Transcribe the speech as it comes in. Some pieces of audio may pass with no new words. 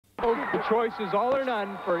The choice is all or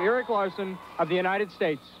none for Erik Larson of the United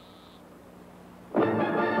States.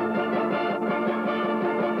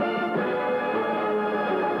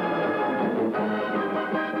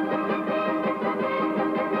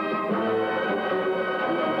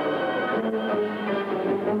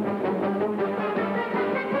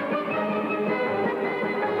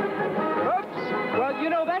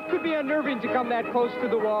 Unnerving to come that close to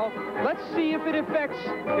the wall. Let's see if it affects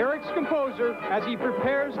Erik's composure as he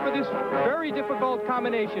prepares for this very difficult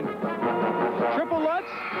combination. Triple Lutz,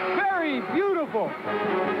 very beautiful.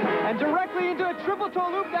 And directly into a triple toe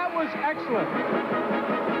loop, that was excellent.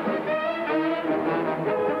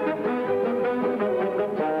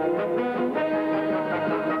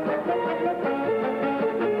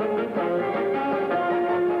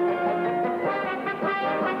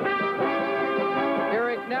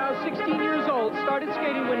 Started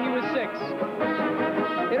skating when he was 6.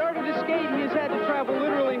 In order to skate, he has had to travel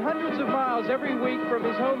literally hundreds of miles every week from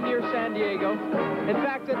his home near San Diego. In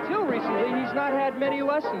fact, until recently, he's not had many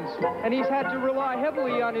lessons, and he's had to rely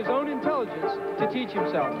heavily on his own intelligence to teach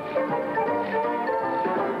himself.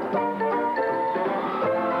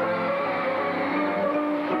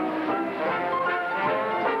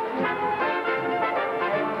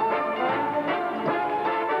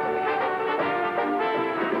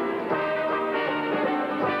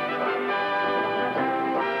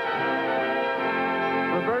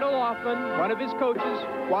 One of his coaches,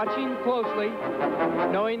 watching closely,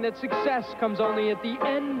 knowing that success comes only at the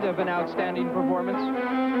end of an outstanding performance.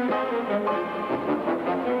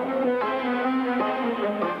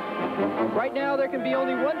 Right now, there can be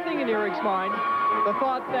only one thing in Erik's mind, the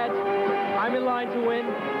thought that I'm in line to win,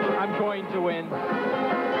 I'm going to win.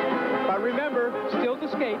 But remember, still to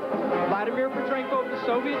skate, Vladimir Petrenko of the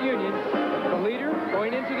Soviet Union, the leader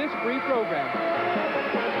going into this free program.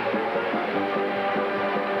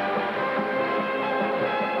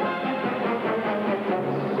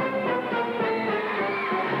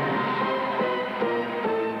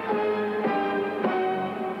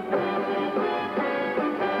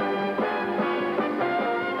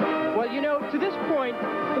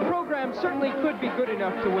 The program certainly could be good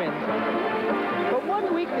enough to win. But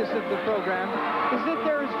one weakness of the program is that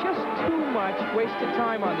there is just too much wasted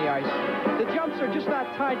time on the ice. The jumps are just not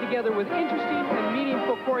tied together with interesting and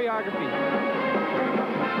meaningful choreography.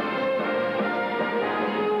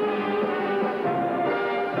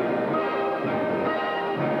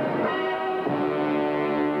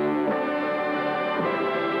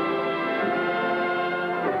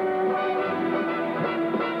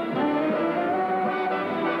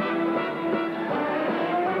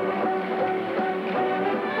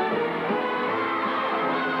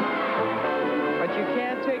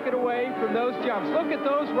 From those jumps. Look at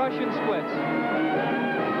those Russian splits.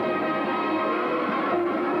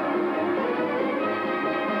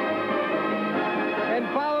 And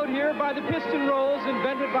followed here by the piston rolls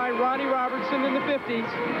invented by Ronnie Robertson in the 50s.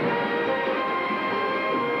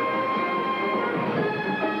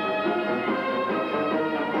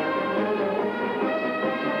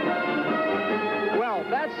 Well,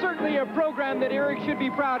 that's certainly a program that Erik should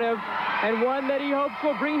be proud of, and one that he hopes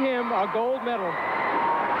will bring him a gold medal.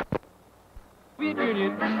 The Soviet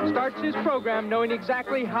Union starts his program knowing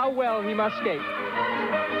exactly how well he must skate.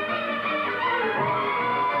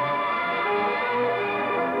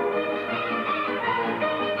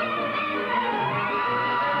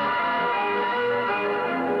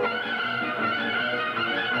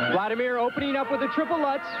 Vladimir opening up with a triple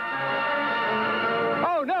Lutz.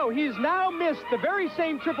 Oh no, he's now missed the very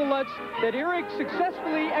same triple Lutz that Erik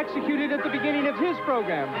successfully executed at the beginning of his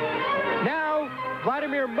program. Now,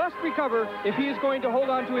 Vladimir must recover if he is going to hold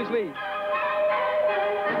on to his lead.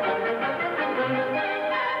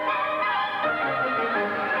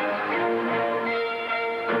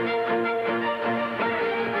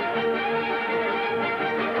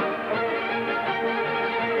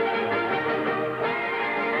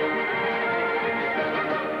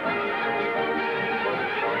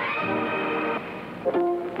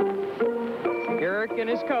 Erik and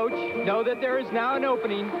his coach know that there is now an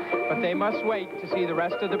opening, but they must wait to see the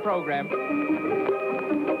rest of the program.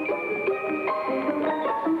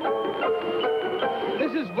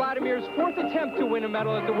 This is Vladimir's 4th attempt to win a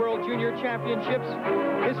medal at the World Junior Championships.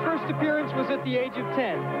 His first appearance was at the age of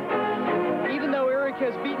 10. Even though Erik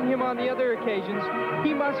has beaten him on the other occasions,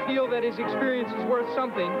 he must feel that his experience is worth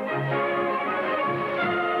something.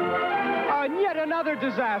 And yet another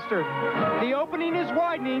disaster. The opening is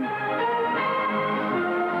widening.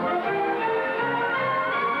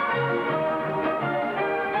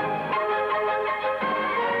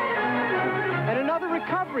 And another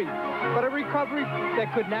recovery. recovery, but a recovery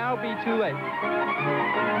that could now be too late.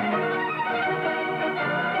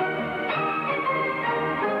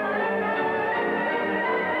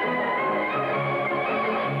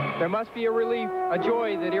 There must be a relief, a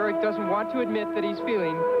joy that Eric doesn't want to admit that he's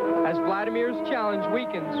feeling as Vladimir's challenge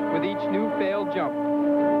weakens with each new failed jump.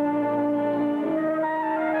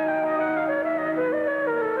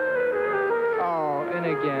 Oh, and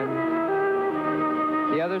again.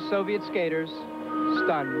 The other Soviet skaters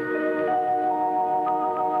stunned.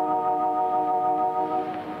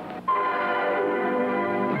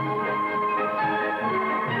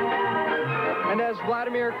 And as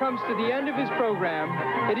Vladimir comes to the end of his program,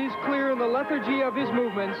 it is clear in the lethargy of his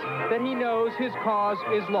movements that he knows his cause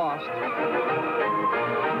is lost.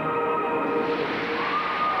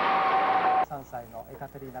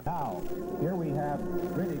 Now, here we have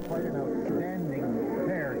really quite an outstanding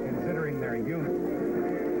pair considering their youth.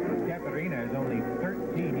 Katerina is only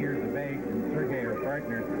 13 years of age and Sergei, her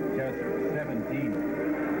partner, just 17.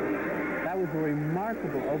 That was a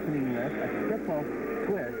remarkable opening lift, a triple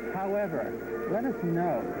twist. However, let us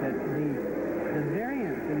note that the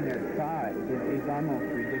variance in their size is almost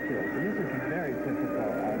ridiculous. And this is very typical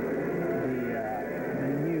of the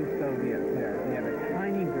new Soviet pairs. They have a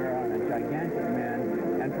tiny girl and a gigantic man,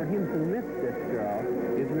 and for him to lift this girl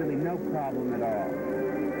is really no problem at all.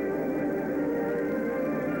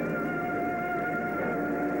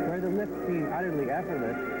 Where the lifts seem utterly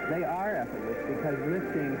effortless, they are effortless because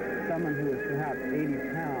lifting someone who is perhaps 80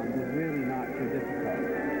 pounds is really not too difficult.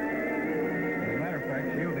 As a matter of fact,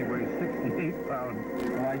 she only weighs 68 pounds.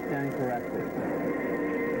 Well, I stand corrected.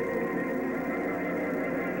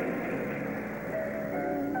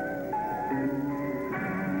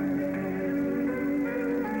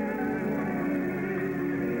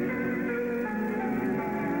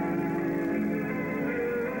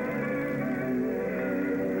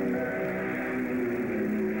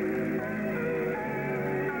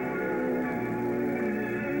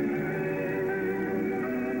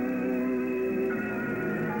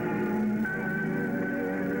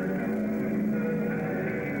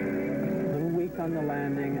 On the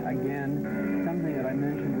landing, again, something that I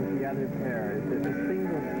mentioned with the other pair is that the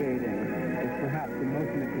single skating is perhaps the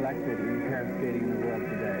most neglected in pair skating in the world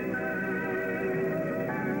today.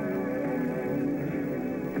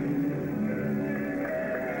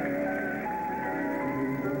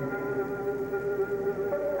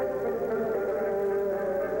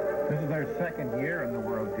 This is their second year in the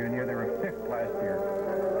World Junior. They were 5th last year.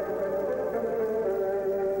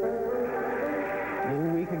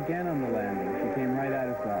 Little weak again on the landing. She came right out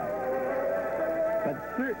of sight. But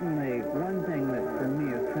certainly, one thing that for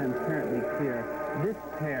me is transparently clear, this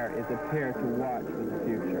pair is a pair to watch for the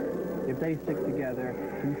future. If they stick together,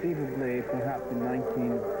 conceivably, perhaps in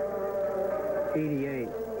 1988,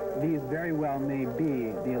 these very well may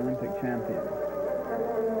be the Olympic champions.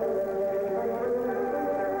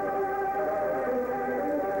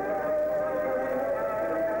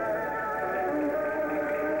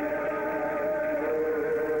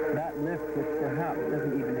 Which perhaps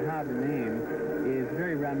doesn't even have a name, is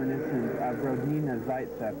very reminiscent of Rodnina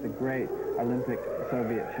Zaitsev, the great Olympic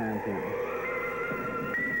Soviet champion.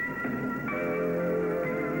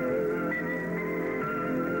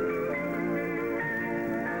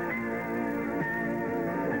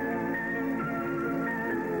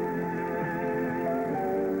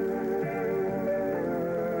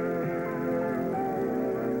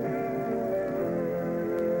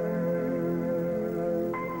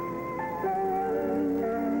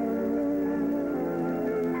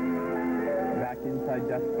 Inside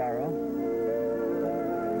Dust Barrel.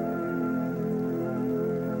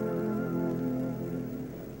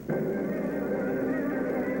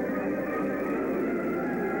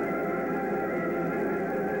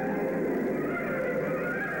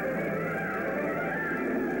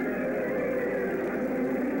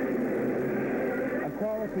 A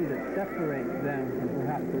quality that separates them from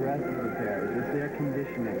perhaps the rest of the pairs is their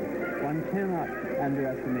conditioning. One cannot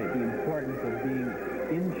underestimate the importance of being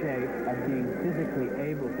in shape, of being physically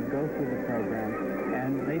able to go through the program,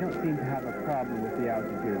 and they don't seem to have a problem with the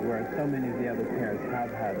altitude, whereas so many of the other pairs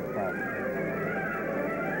have had a problem.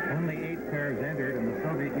 Only 8 pairs entered, and the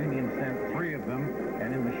Soviet Union sent 3 of them,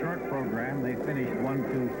 and in the short program, they finished 1,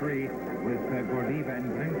 2, 3 with Gordieva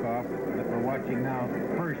and Grinkov that we're watching now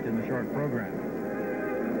first in the short program.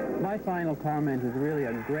 My final comment is really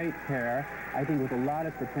a great pair, I think with a lot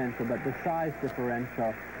of potential, but the size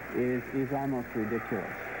differential is almost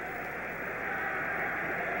ridiculous.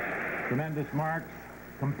 Tremendous marks,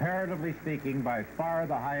 comparatively speaking, by far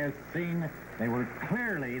the highest seen They were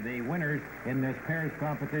clearly the winners in this pairs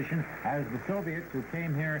competition, as the Soviets, who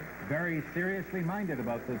came here very seriously minded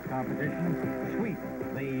about this competition,